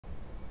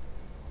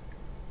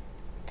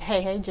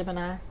Hey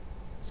Gemini.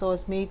 So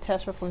it's me,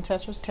 Tesra from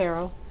Testra's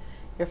Tarot,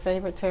 your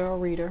favorite tarot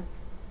reader,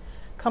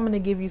 coming to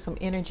give you some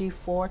energy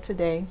for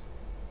today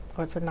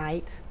or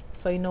tonight.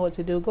 So you know what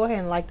to do. Go ahead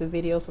and like the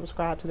video,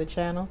 subscribe to the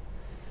channel,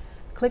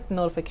 click the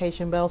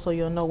notification bell so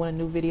you'll know when a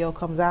new video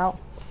comes out.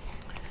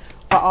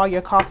 For all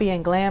your coffee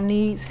and glam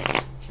needs,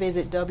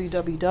 visit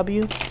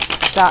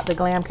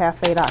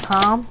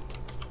www.theglamcafe.com.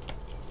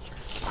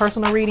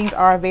 Personal readings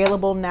are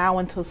available now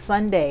until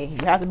Sunday.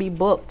 You have to be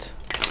booked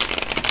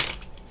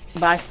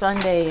by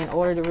Sunday in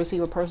order to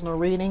receive a personal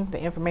reading. The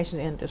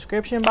information is in the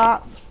description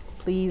box.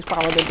 Please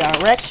follow the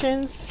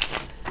directions.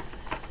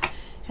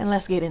 And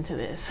let's get into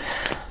this.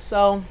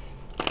 So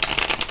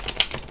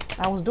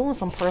I was doing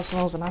some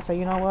personals and I said,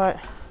 you know what?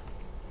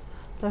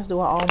 Let's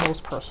do an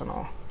almost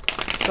personal.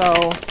 So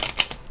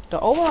the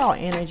overall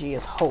energy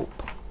is hope.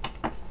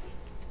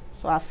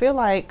 So I feel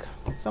like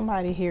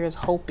somebody here is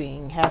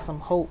hoping, has some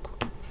hope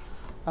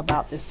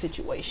about this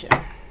situation.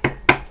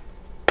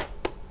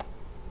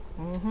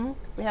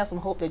 We have some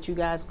hope that you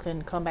guys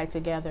can come back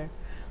together.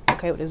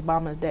 Okay, with this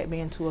bottom of the deck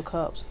being Two of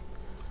Cups.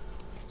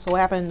 So what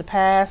happened in the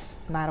past?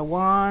 Knight of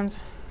Wands.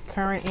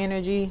 Current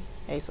energy,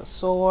 Ace of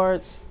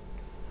Swords.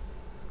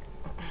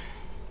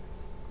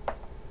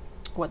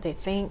 What they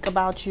think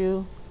about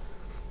you.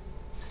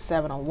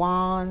 Seven of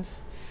Wands.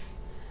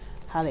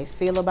 How they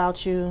feel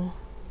about you.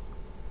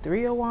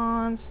 Three of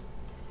Wands.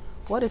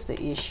 What is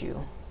the issue?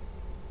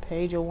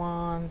 Page of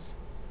Wands.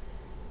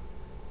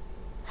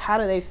 How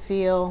do they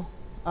feel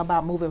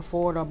about moving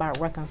forward or about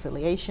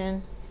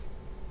reconciliation?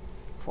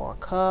 Four of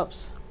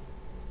Cups.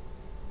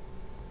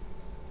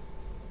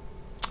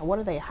 What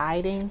are they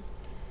hiding?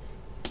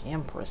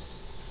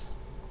 Empress.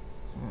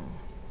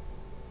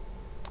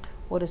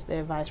 What is the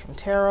advice from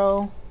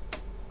Tarot?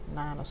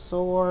 Nine of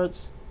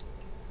Swords.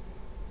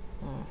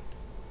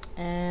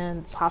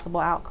 And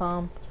possible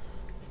outcome,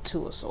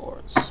 Two of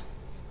Swords.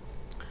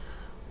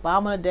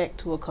 Bottom of the deck,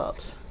 Two of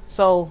Cups.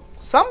 So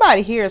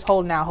somebody here is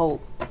holding out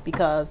hope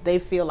because they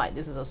feel like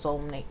this is a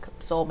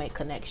soulmate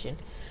connection.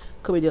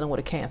 Could be dealing with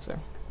a Cancer.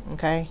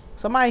 Okay,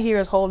 somebody here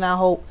is holding out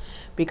hope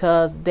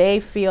because they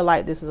feel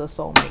like this is a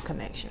soulmate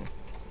connection.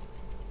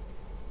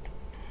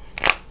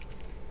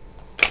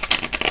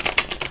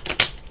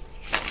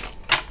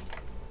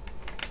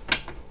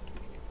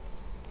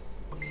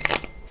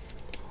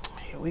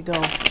 Here we go.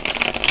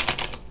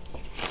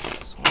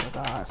 Swear to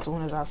God, as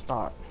soon as I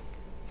start.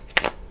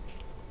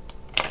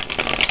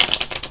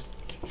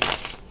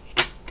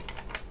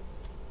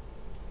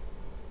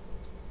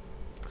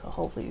 So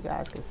hopefully you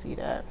guys can see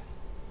that.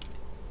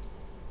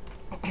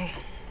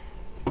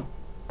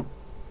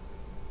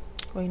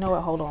 Well, you know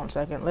what? Hold on a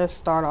second. Let's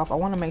start off. I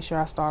want to make sure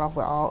I start off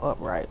with all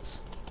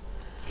uprights.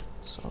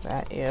 So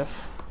that if...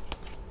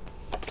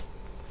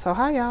 So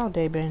how y'all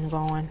day been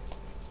going?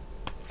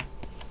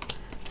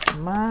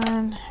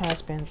 Mine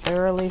has been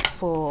thoroughly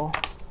full.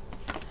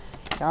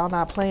 Y'all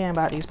not playing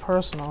about these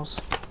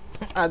personals.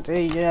 I tell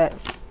you that.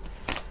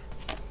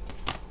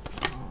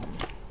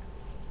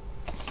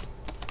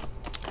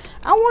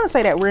 I want to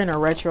say that we're in a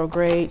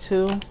retrograde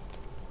too.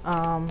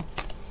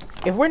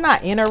 If we're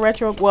not in a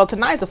retro, well,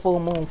 tonight's a full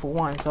moon for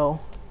one, so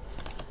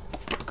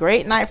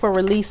great night for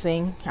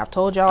releasing. I've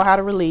told y'all how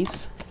to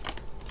release.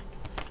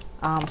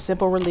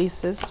 Simple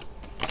releases.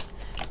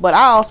 But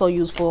I also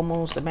use full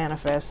moons to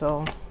manifest,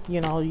 so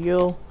you know,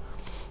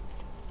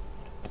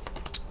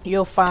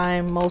 you'll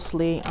find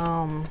mostly,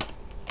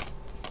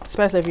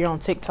 especially if you're on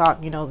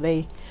TikTok, you know,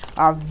 they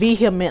are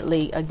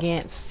vehemently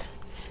against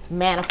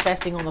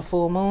manifesting on the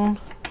full moon.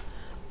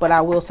 But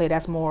I will say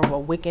that's more of a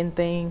Wiccan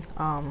thing.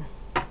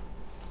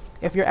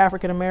 If you're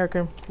African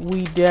American,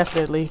 we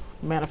definitely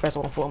manifest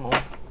on a full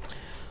moon.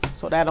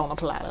 So that don't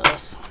apply to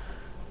us.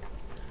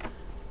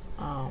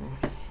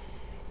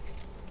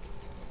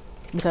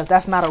 Because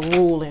that's not a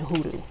rule in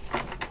hoodoo.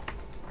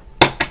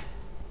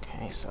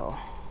 Okay, so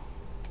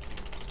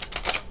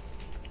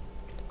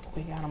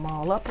we got them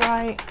all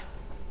upright.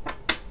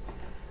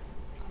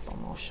 Couple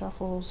more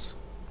shuffles.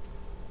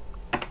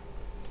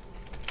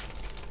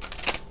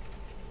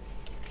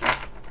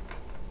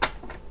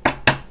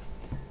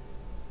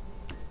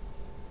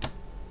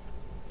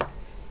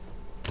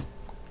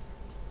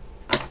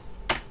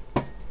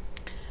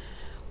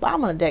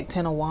 Bottom of the deck,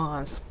 Ten of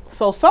Wands.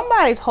 So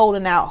somebody's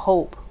holding out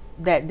hope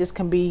that this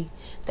can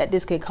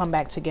come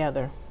back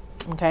together.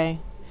 Okay,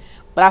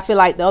 but I feel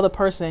like the other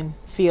person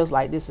feels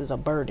like this is a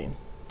burden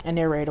and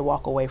they're ready to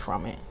walk away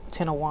from it.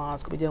 Ten of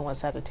Wands could be dealing with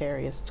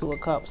Sagittarius. Two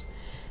of Cups,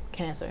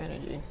 Cancer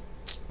energy.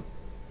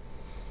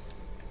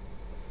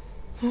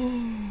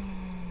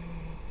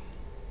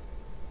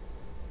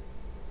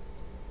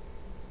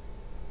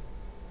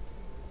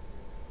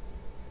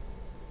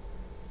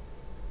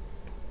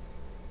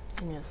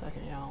 Give me a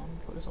second, y'all. Let me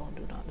put this on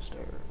Do Not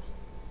Disturb.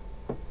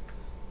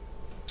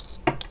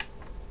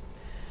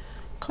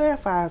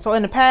 Clarify. So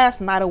in the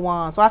past, Knight of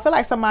Wands. So I feel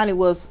like somebody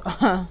was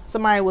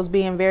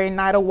being very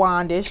Knight of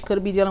Wandish.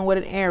 Could be dealing with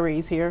an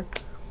Aries here.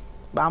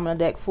 Bottom of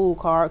the deck, Fool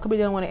card. Could be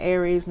dealing with an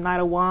Aries. Knight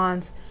of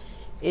Wands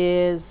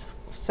is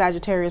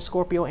Sagittarius,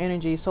 Scorpio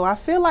energy. So I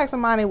feel like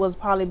somebody was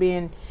probably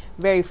being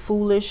very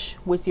foolish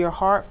with your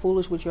heart,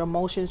 foolish with your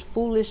emotions,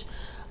 foolish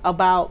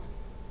about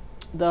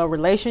the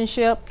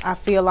relationship. I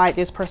feel like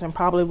this person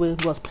probably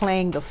was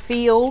playing the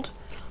field,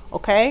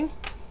 okay?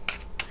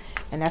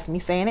 And that's me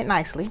saying it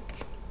nicely.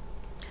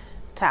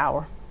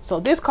 Tower. So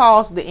this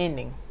caused the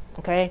ending,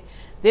 okay?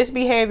 This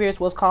behavior is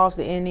what caused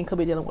the ending. Could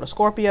be dealing with a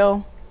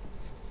Scorpio,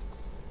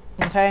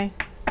 okay?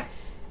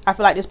 I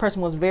feel like this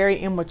person was very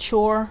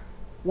immature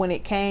when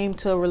it came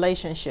to a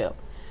relationship.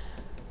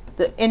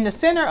 In the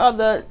center of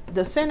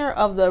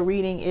the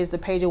reading is the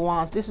Page of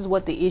Wands. This is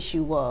what the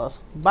issue was.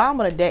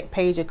 Bottom of the deck,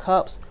 Page of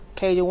Cups,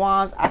 Page of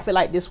Wands. I feel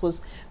like this was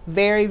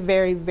very,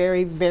 very,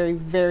 very, very,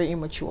 very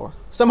immature.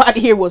 Somebody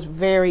here was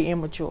very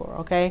immature,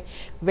 okay?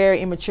 Very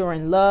immature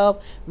in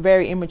love,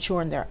 very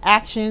immature in their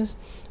actions,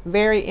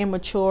 very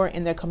immature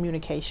in their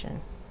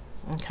communication,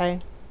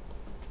 okay?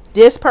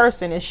 This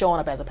person is showing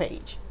up as a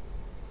page,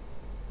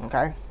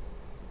 okay?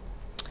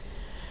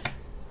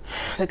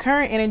 The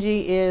current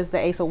energy is the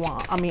Ace of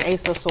Wands. I mean,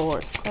 Ace of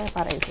Swords.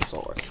 Clarify the Ace of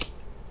Swords.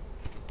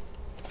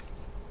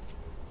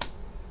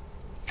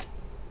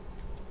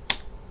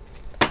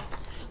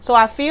 So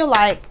I feel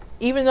like,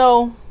 even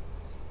though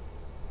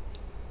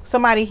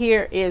somebody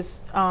here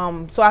is,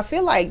 so I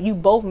feel like you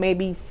both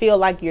maybe feel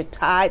like you're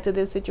tied to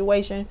this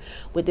situation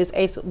with this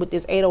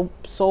Eight of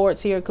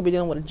Swords here. Could be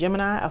dealing with a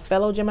Gemini, a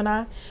fellow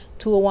Gemini.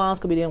 Two of Wands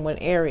could be dealing with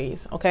an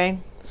Aries, okay?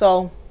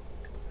 So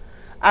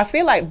I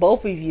feel like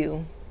both of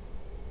you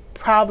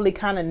probably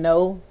kind of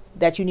know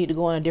that you need to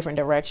go in a different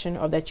direction,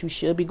 or that you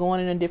should be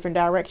going in a different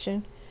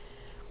direction,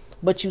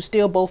 but you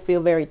still both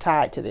feel very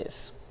tied to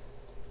this.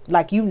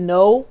 Like, you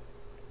know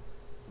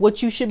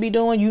what you should be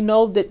doing. You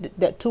know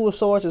that Two of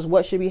Swords is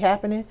what should be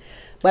happening,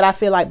 but I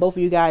feel like both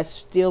of you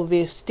guys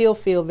still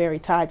feel very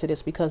tied to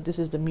this, because this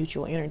is the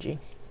mutual energy.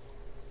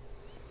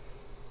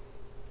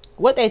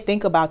 What they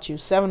think about you,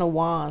 Seven of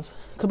Wands,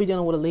 could be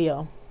dealing with a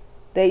Leo.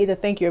 They either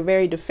think you're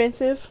very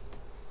defensive,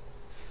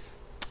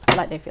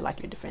 like they feel like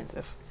you're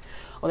defensive,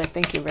 or they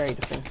think you're very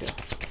defensive.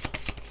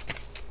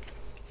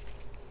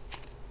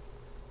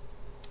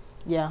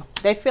 Yeah,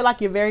 they feel like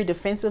you're very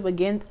defensive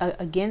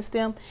against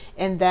them,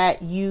 and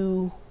that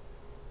you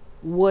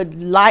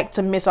would like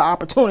to miss an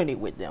opportunity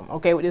with them,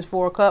 okay, with this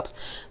Four of Cups.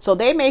 So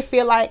they may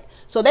feel like,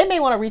 so they may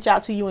want to reach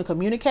out to you and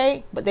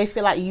communicate, but they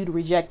feel like you'd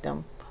reject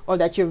them, or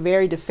that you're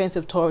very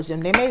defensive towards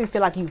them. They may even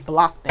feel like you've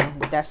blocked them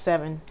with that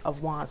Seven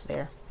of Wands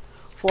there.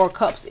 Four of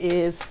Cups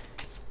is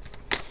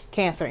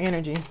Cancer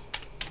energy.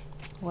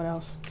 What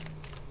else?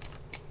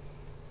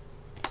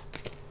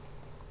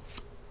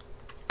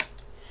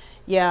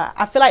 Yeah,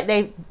 I feel like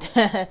they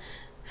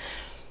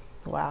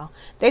wow,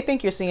 they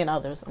think you're seeing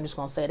others. I'm just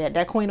gonna say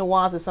that Queen of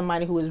Wands is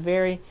somebody who is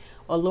very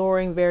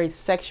alluring, very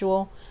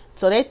sexual.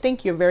 So they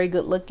think you're very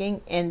good looking,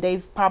 and they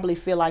probably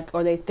feel like,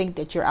 or they think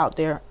that you're out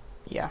there.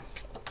 Yeah,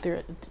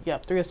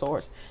 Three of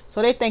Swords.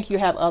 So they think you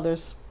have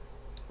others,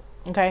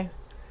 okay?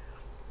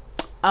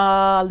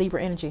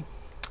 Libra energy.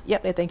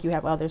 Yep, they think you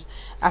have others.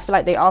 I feel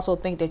like they also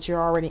think that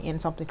you're already in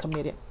something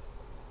committed,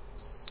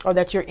 or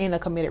that you're in a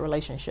committed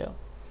relationship.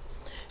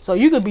 So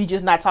you could be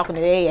just not talking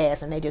to their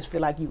ass, and they just feel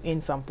like you in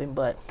something,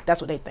 but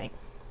that's what they think.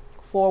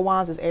 Four of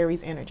Wands is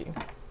Aries energy.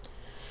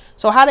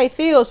 So how they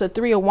feel is the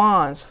Three of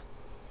Wands.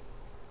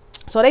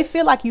 So they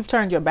feel like you've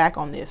turned your back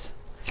on this.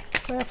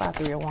 Clarify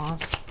Three of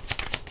Wands.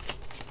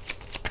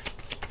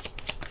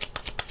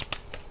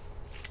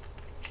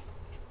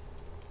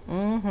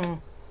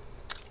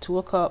 Two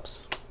of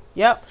Cups.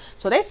 Yep.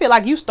 So they feel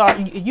like you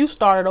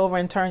started over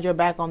and turned your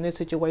back on this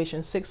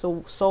situation. Six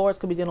of Swords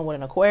could be dealing with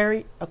an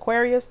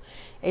Aquarius.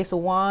 Ace of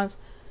Wands,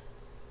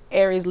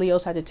 Aries, Leo,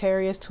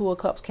 Sagittarius. Two of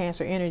Cups,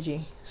 Cancer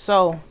energy.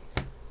 So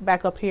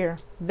back up here,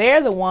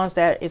 they're the ones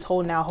that is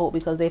holding out hope,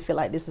 because they feel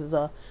like this is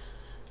a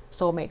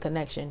soulmate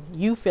connection.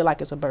 You feel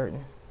like it's a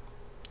burden.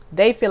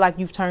 They feel like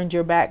you've turned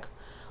your back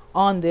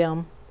on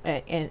them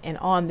and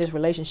on this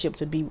relationship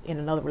to be in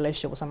another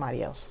relationship with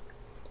somebody else.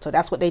 So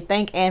that's what they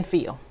think and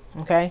feel,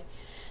 okay?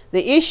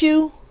 The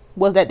issue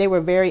was that they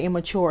were very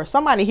immature.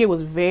 Somebody here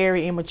was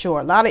very immature.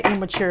 A lot of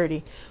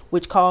immaturity,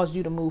 which caused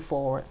you to move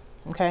forward,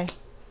 okay?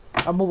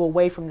 Or move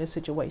away from this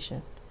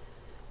situation.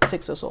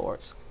 Six of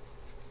Swords.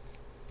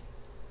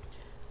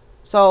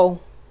 So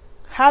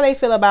how they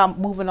feel about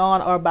moving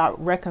on, or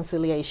about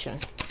reconciliation.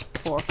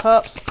 Four of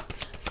Cups.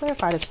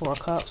 Clarify this Four of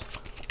Cups.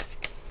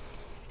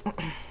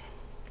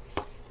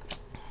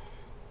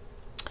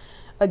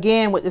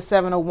 Again, with the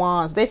Seven of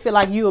Wands, they feel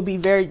like you will be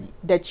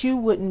that you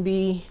wouldn't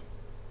be.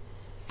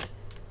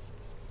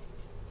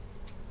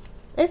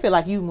 They feel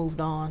like you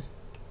moved on.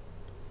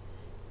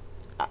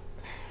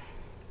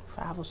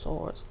 Five of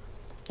Swords.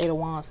 Eight of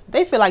Wands.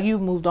 They feel like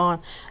you've moved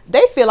on.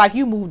 They feel like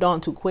you moved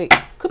on too quick.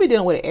 Could be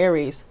dealing with an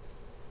Aries.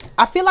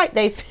 I feel like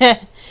they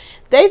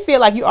feel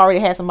like you already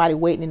had somebody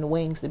waiting in the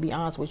wings, to be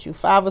honest with you.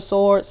 Five of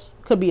Swords.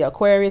 Could be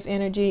Aquarius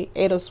energy.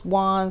 Eight of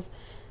Wands.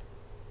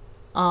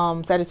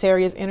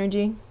 Sagittarius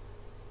energy.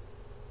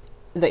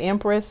 The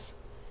Empress.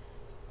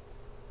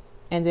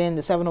 And then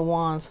the Seven of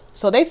Wands.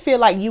 So they feel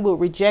like you would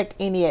reject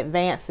any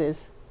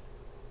advances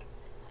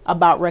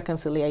about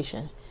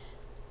reconciliation.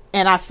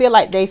 And I feel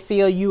like they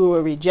feel you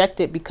were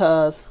rejected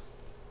because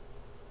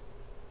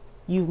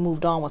you've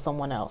moved on with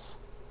someone else.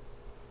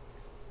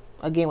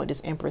 Again, with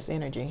this Empress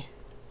energy.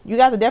 You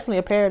guys are definitely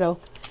a pair though.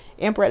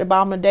 Emperor at the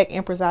bottom of the deck,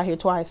 Empress out here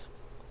twice.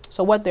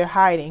 So what they're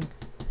hiding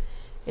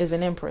is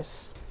an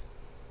Empress.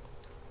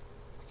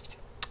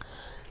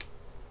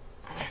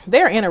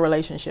 They're in a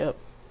relationship.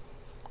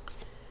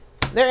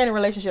 They're in a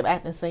relationship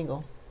acting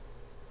single.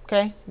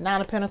 Okay?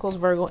 Nine of Pentacles,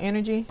 Virgo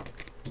energy.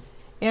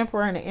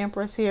 Emperor and the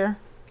Empress here.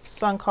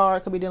 Sun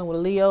card could be dealing with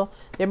Leo.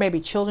 There may be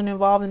children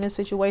involved in this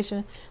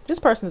situation. This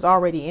person is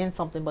already in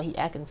something, but he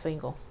acting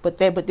single. But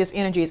this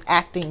energy is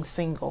acting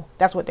single.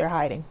 That's what they're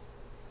hiding.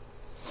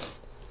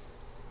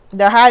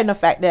 They're hiding the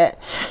fact that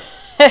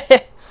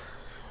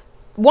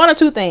one or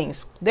two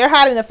things. They're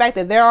hiding the fact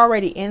that they're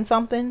already in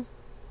something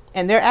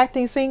and they're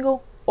acting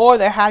single, or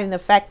they're hiding the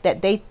fact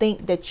that they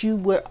think that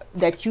you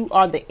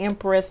are the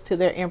Empress to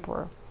their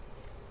Emperor.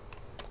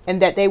 And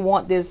that they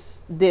want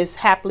this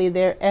happily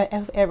there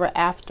ever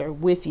after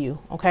with you,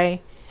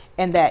 okay?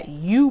 And that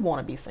you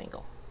want to be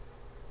single,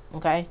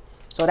 okay?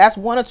 So that's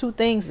one or two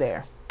things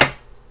there.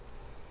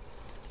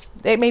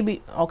 They may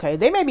be, okay,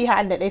 they may be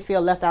hiding that they feel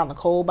left out in the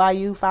cold by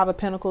you. Five of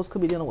Pentacles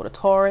could be dealing with a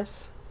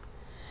Taurus.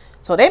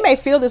 So they may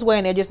feel this way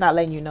and they're just not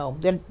letting you know.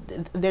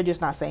 They're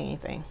just not saying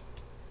anything.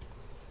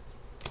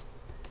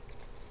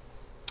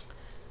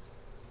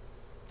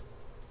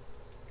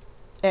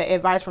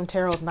 Advice from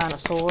Tarot's Nine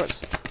of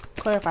Swords.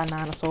 Clarify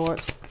Nine of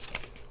Swords.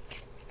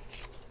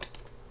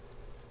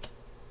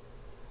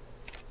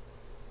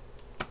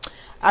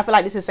 I feel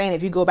like this is saying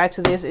if you go back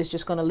to this, it's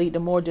just going to lead to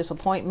more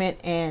disappointment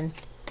and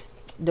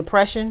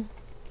depression.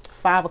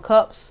 Five of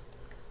Cups.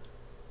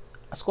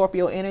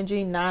 Scorpio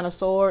energy. Nine of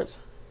Swords.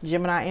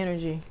 Gemini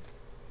energy.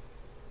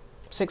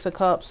 Six of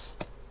Cups.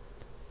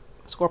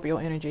 Scorpio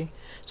energy.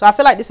 So I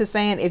feel like this is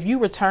saying if you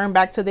return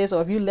back to this,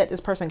 or if you let this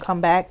person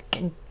come back,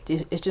 and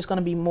it's just going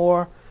to be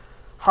more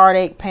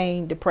heartache,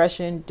 pain,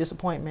 depression,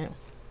 disappointment.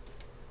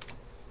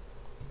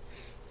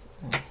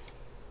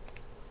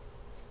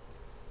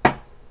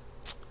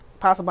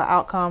 Possible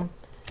outcome.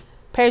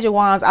 Page of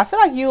Wands. I feel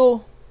like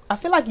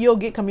you'll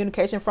get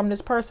communication from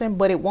this person,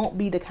 but it won't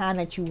be the kind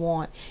that you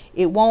want.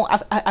 It won't.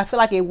 I feel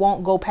like it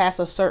won't go past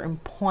a certain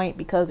point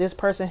because this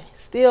person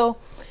still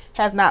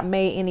has not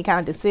made any kind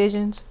of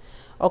decisions.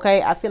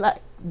 Okay, I feel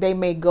like they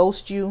may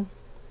ghost you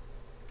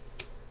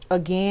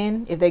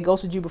again. If they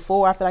ghosted you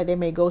before, I feel like they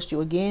may ghost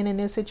you again in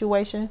this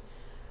situation.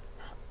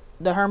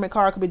 The Hermit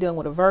card could be dealing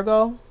with a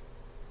Virgo.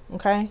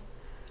 Okay.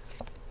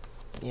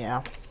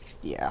 Yeah.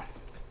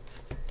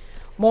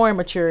 More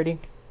immaturity.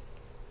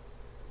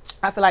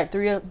 I feel like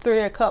three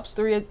of Cups,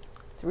 three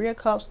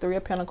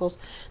of Pentacles.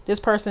 This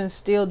person is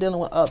still dealing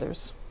with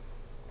others.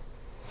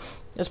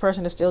 This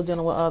person is still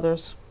dealing with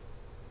others.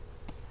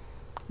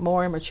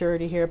 More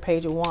immaturity here.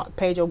 Page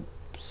of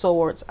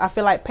Swords. I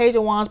feel like Page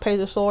of Wands, Page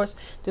of Swords.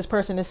 This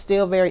person is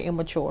still very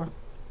immature.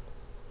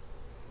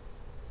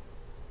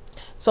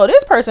 So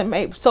this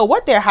person so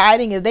what they're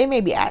hiding is they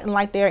may be acting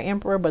like they're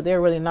Emperor, but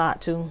they're really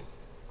not too.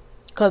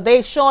 Because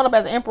they've shown up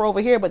as an Emperor over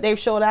here, but they've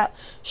showed up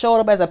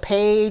as a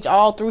page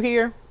all through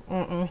here.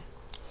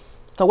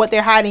 So what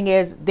they're hiding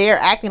is they're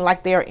acting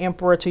like they're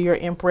Emperor to your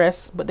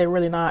Empress, but they're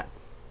really not.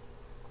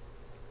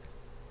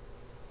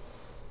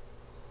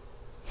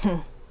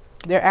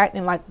 They're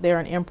acting like they're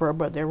an Emperor,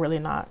 but they're really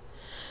not.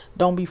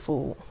 Don't be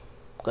fooled.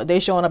 Because they're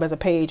showing up as a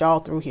page all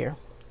through here.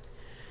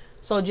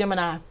 So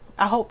Gemini,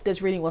 I hope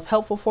this reading was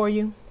helpful for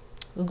you.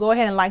 Go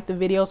ahead and like the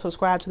video,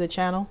 subscribe to the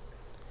channel.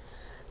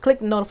 Click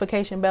the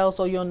notification bell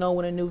so you'll know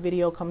when a new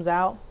video comes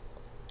out.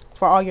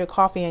 For all your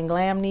coffee and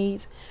glam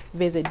needs,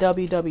 visit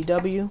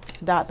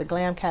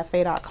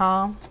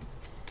www.theglamcafe.com.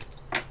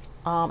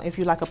 If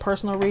you'd like a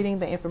personal reading,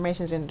 the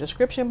information is in the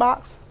description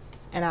box.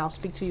 And I'll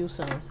speak to you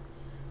soon.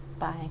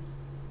 Bye.